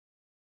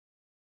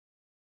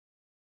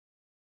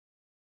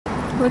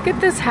Look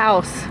at this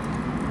house.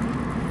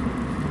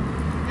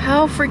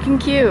 How freaking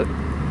cute.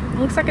 It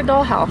looks like a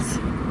dollhouse.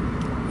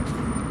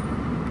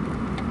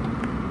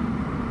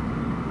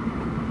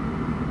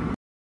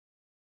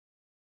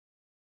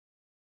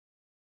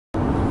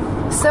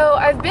 So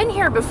I've been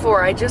here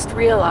before. I just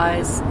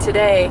realized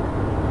today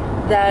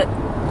that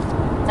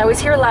I was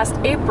here last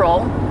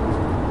April,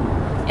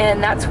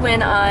 and that's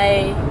when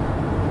I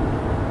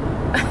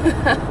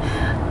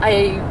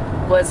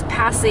was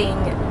passing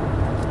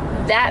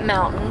that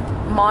mountain,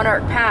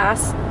 Monarch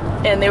Pass,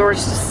 and there was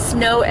just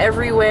snow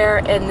everywhere,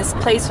 and this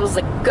place was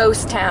a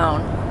ghost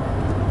town.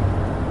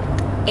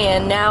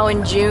 And now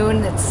in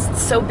June,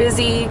 it's so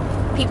busy,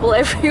 people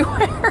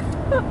everywhere.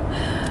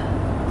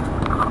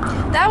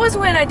 That was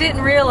when I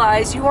didn't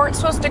realize you weren't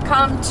supposed to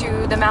come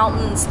to the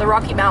mountains, the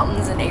Rocky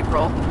Mountains, in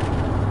April.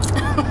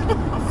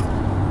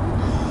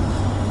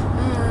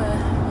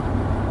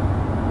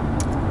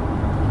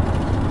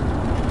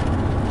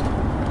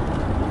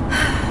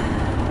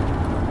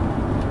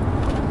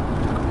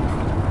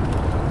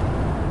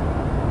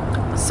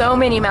 So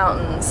many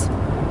mountains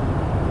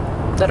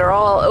that are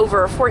all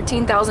over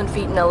 14,000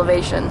 feet in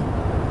elevation.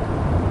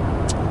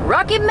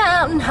 Rocky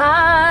Mountain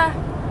High.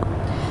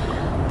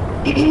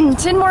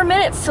 10 more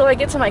minutes till I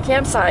get to my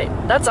campsite.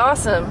 That's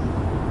awesome.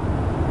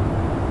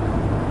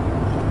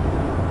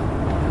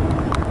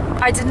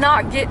 I did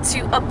not get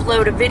to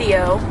upload a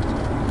video.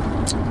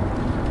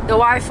 The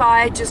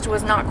Wi-Fi just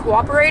was not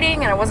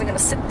cooperating, and I wasn't going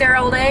to sit there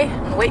all day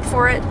and wait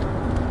for it.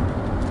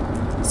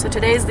 So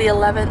today's the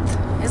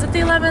 11th. Is it the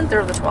 11th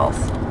or the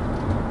 12th?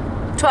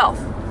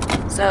 12th.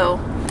 So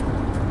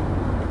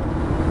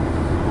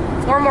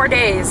 4 more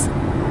days,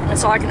 and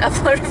so I can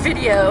upload a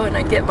video and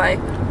I get my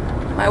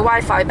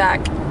Wi-Fi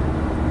back.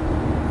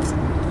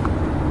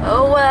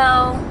 Oh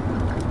well,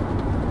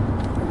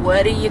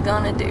 what are you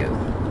gonna do?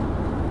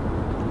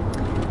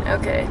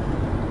 Okay,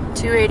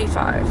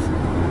 285.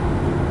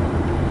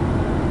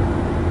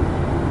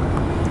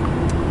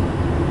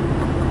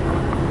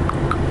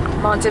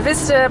 Monte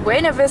Vista,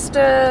 Buena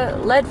Vista,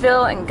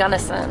 Leadville, and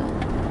Gunnison.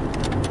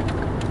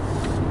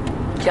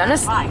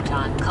 Right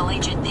on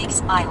Collegiate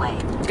Peaks Highway.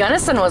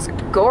 Gunnison was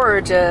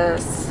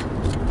gorgeous.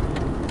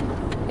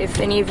 If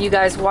any of you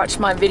guys watched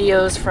my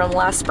videos from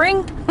last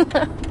spring.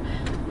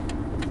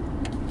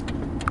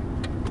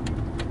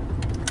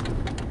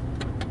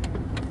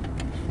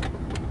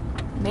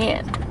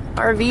 Man,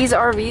 RVs,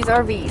 RVs,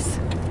 RVs.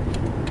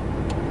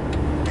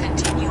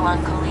 Continue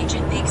on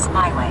Collegiate Peaks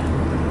Highway.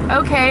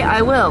 Okay,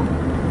 I will.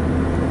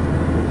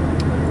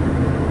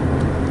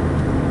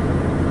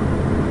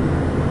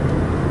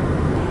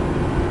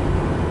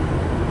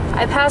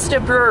 I passed a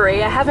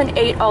brewery. I haven't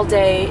ate all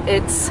day.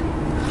 It's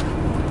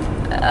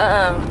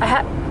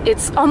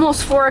it's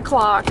almost 4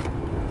 o'clock.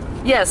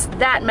 Yes,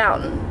 that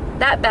mountain,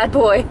 that bad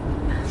boy.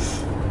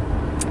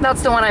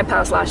 That's the one I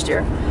passed last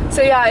year.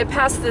 So yeah, I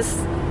passed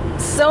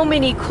so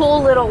many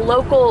cool little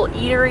local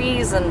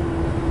eateries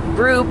and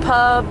brew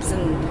pubs,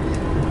 and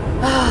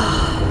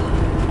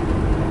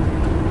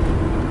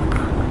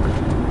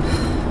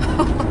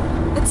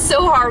it's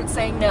so hard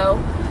saying no.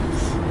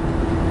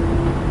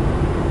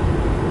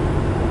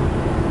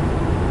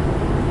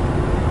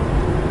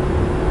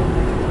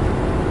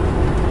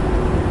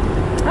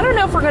 I don't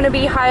know if we're going to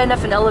be high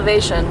enough in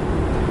elevation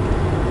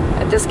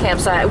at this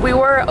campsite. We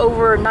were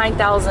over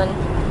 9,000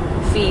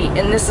 feet,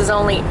 and this is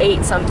only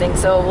 8 something,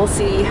 so we'll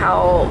see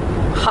how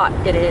hot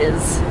it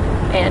is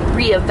and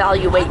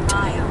reevaluate. 1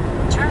 mile.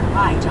 Turn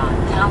right on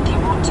County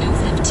Road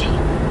 215.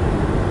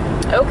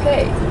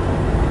 Okay.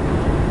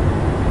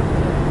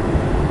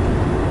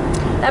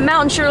 That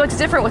mountain sure looks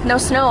different with no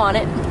snow on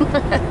it.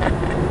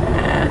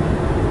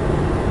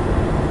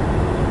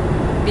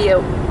 Be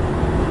a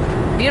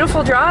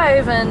beautiful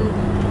drive and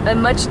a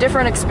much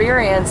different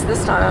experience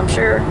this time, I'm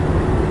sure.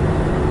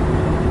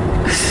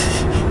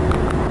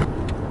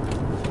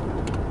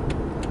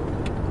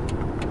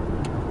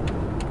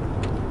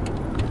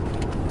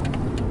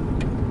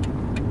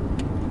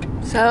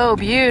 So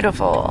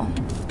beautiful.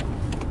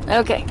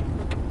 Okay,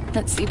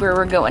 let's see where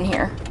we're going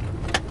here.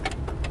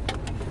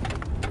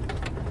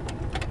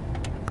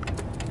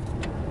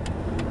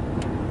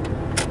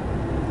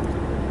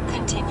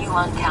 Continue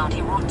on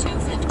County Road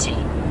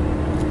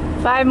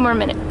 215. 5 more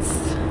minutes.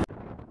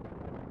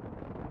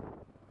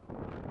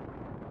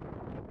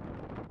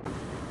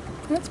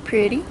 That's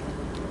pretty.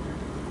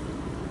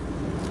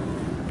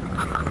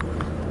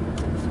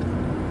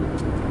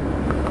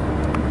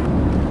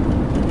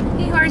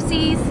 Hey,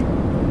 horsies.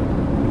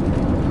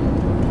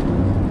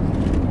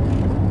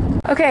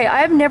 Okay, I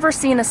have never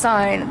seen a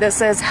sign that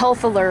says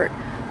health alert,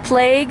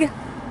 plague,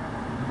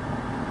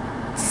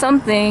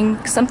 something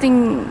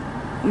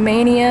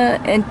mania,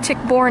 and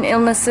tick-borne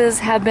illnesses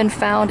have been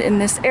found in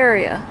this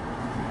area.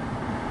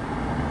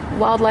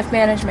 Wildlife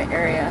management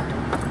area.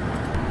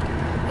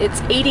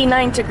 It's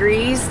 89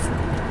 degrees,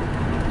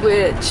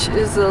 which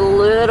is a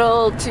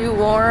little too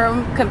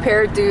warm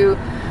compared to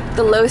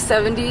the low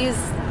 70s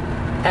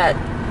at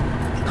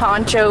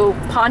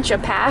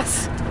Poncha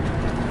Pass.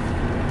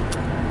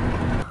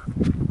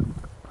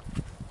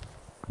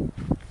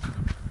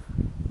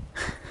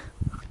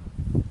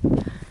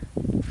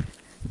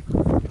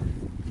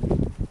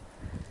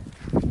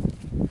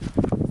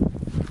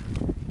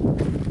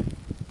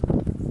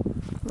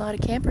 lot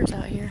of campers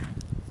out here.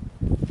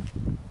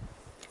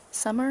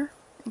 Summer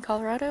in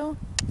Colorado,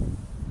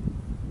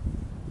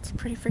 it's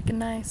pretty freaking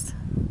nice.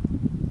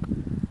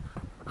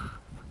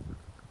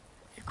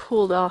 It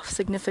cooled off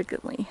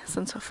significantly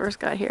since I first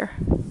got here.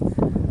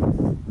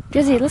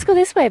 Dizzy, let's go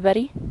this way,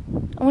 buddy.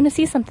 I want to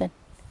see something.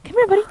 Come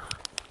here, buddy.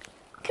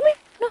 Come here.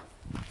 No.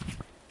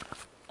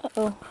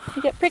 Uh-oh.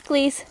 You got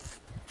pricklies.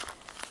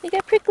 You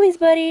got pricklies,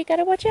 buddy.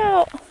 Gotta watch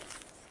out.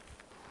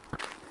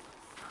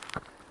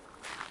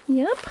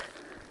 Yep.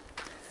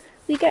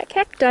 We got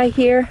cacti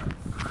here.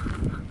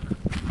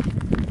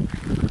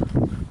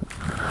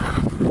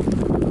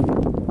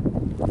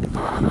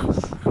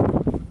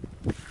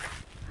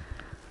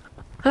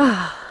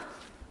 Ah.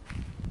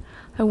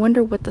 I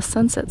wonder what the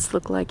sunsets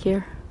look like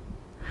here.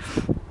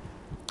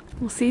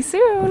 We'll see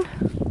soon.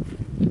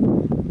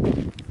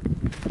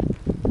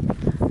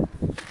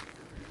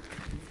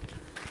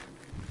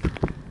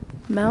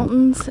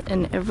 Mountains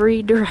in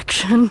every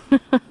direction.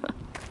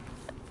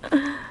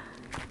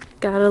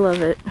 Gotta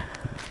love it.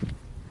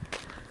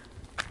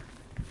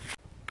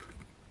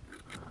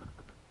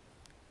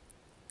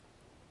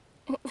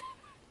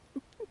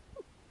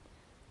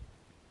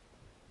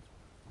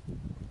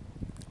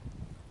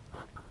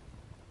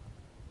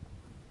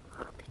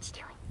 Good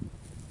steering.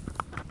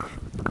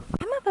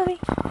 Come on, Bubby.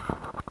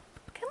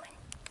 Come on.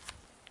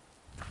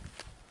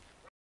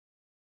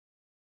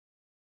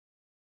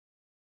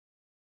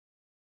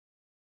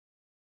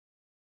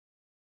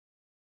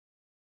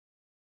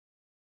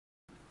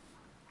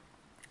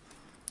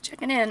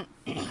 Checking in.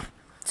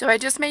 So I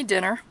just made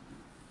dinner.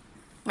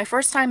 My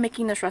first time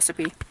making this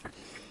recipe.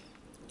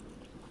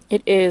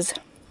 It is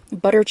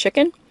butter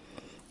chicken.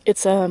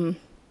 It's an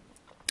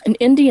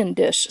Indian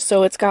dish,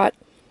 so it's got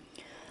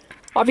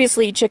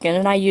obviously chicken,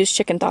 and I use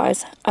chicken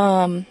thighs.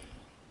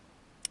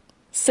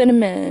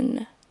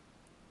 Cinnamon,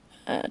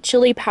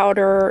 chili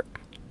powder,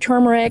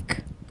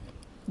 turmeric,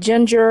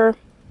 ginger,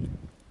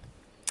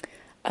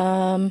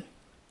 onion,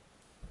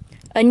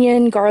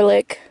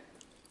 garlic,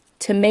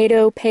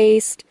 tomato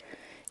paste,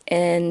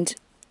 and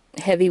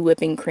heavy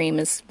whipping cream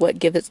is what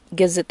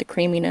gives it the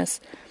creaminess.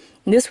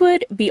 This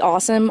would be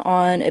awesome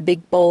on a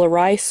big bowl of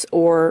rice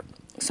or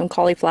some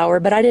cauliflower,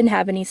 but I didn't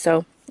have any,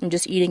 so I'm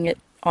just eating it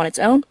on its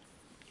own.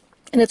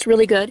 And it's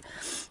really good.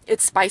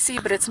 It's spicy,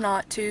 but it's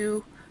not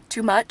too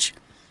much,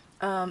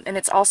 and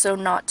it's also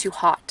not too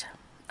hot.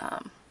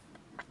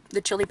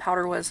 The chili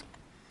powder was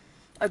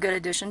a good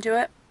addition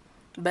to it,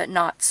 but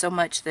not so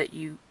much that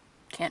you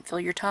can't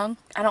feel your tongue.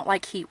 I don't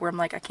like heat where I'm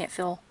like, I can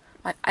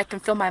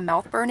feel my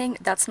mouth burning.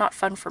 That's not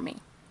fun for me.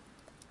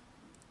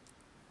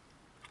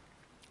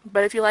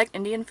 But if you like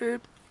Indian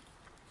food,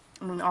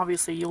 I mean,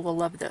 obviously you will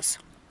love this.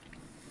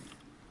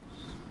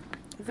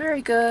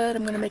 Very good.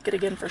 I'm going to make it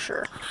again for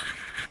sure.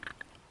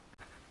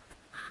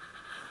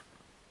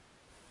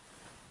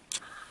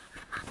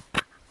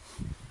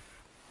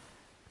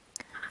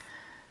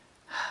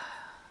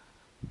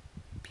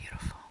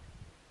 Beautiful.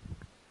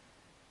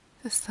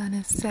 The sun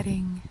is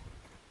setting,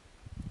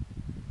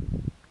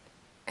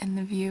 and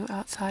the view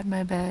outside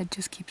my bed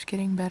just keeps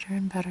getting better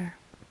and better.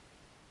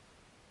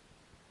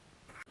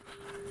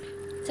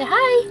 Say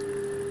hi!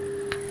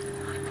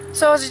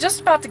 So I was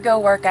just about to go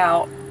work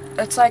out.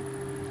 It's like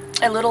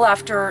a little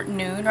after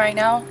noon right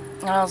now,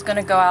 and I was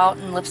gonna go out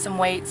and lift some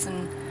weights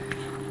and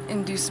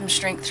do some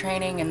strength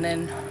training, and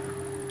then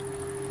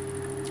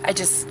I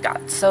just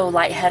got so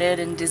lightheaded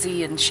and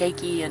dizzy and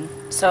shaky, and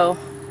so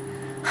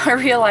I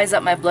realized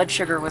that my blood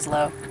sugar was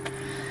low.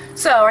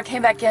 So I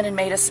came back in and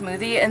made a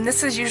smoothie, and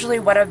this is usually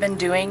what I've been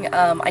doing.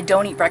 I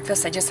don't eat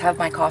breakfast, I just have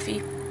my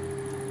coffee.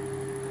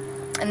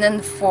 And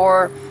then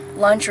for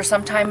lunch or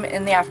sometime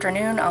in the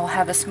afternoon, I'll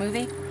have a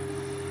smoothie.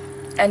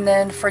 And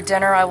then for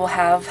dinner, I will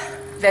have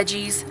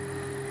veggies,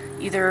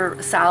 either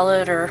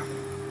salad or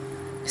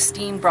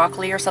steamed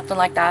broccoli or something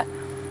like that,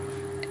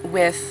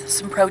 with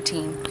some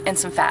protein and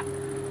some fat,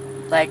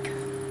 like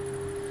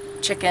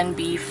chicken,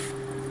 beef,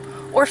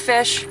 or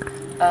fish.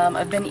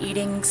 I've been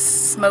eating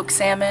smoked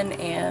salmon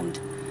and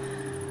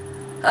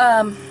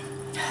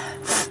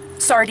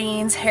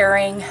sardines,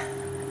 herring,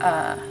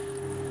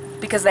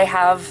 because they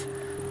have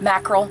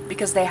mackerel,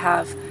 because they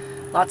have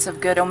lots of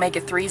good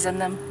omega-3s in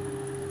them.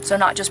 So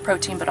not just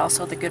protein, but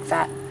also the good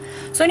fat.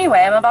 So anyway,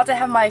 I'm about to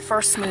have my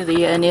first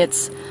smoothie, and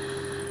it's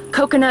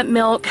coconut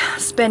milk,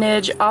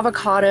 spinach,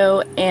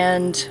 avocado,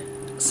 and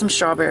some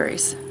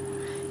strawberries.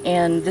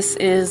 And this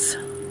is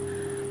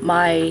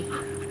my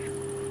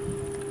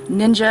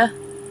Ninja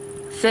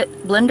Fit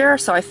blender,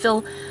 so I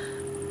feel,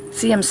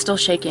 see, I'm still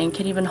shaking,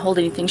 can't even hold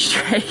anything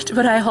straight,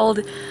 but I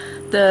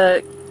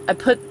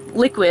put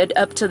liquid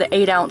up to the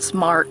 8-ounce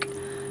mark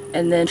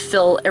and then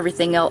fill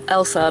everything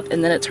else up,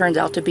 and then it turns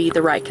out to be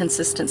the right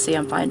consistency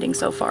I'm finding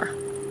so far.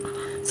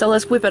 So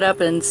let's whip it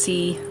up and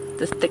see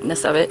the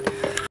thickness of it.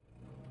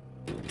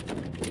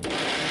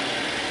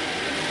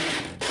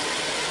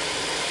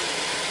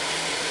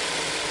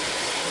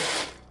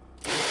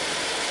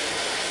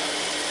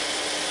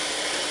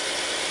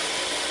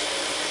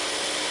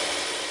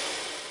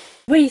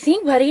 What do you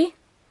think, buddy?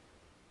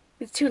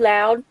 It's too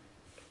loud.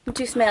 I'm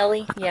too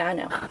smelly. Yeah, I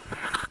know.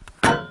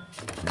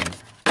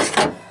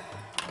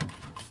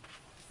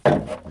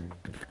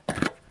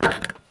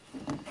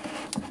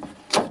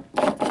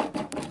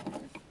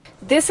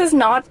 This is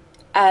not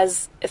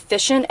as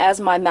efficient as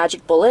my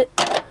Magic Bullet.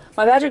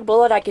 My Magic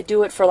Bullet, I could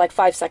do it for like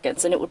 5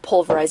 seconds and it would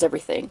pulverize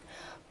everything.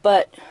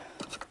 But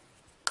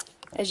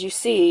as you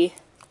see,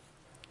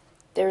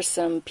 there's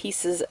some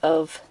pieces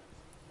of,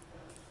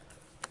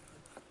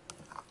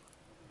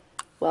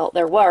 well,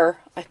 there were,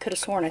 I could have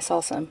sworn I saw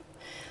some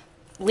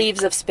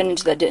leaves of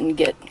spinach that didn't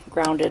get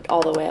grounded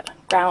all the way up.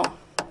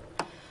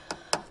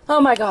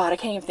 Oh my god, I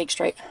can't even think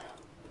straight.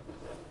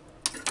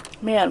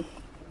 Man,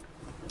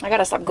 I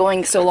gotta stop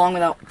going so long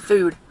without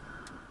food.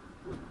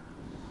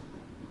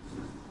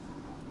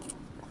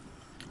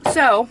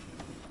 So,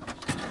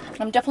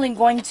 I'm definitely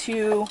going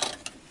to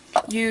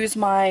use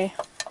my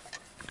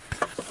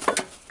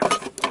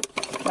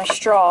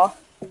straw,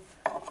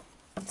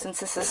 since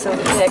this is so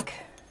thick.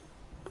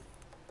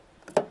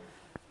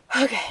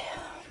 Okay.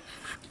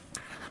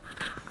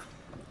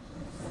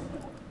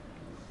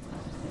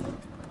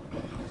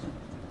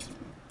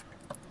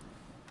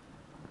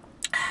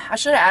 I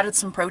should have added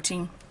some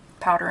protein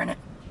powder in it,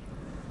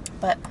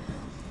 but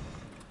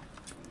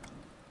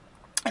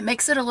it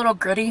makes it a little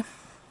gritty,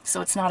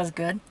 so it's not as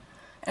good.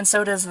 And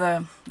so does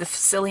the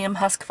psyllium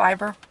husk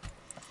fiber.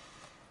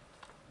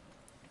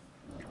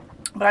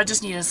 But I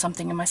just needed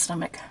something in my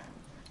stomach.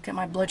 Get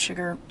my blood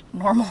sugar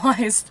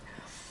normalized.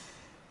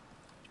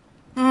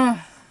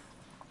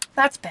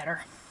 That's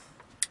better.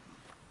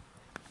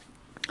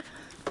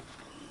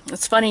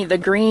 It's funny, the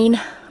green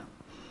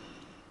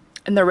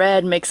and the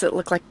red makes it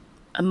look like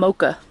a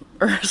mocha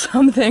or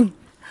something.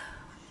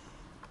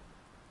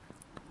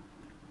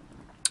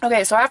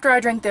 Okay, so after I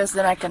drink this,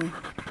 then I can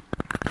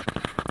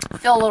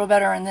feel a little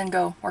better and then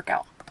go work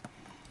out.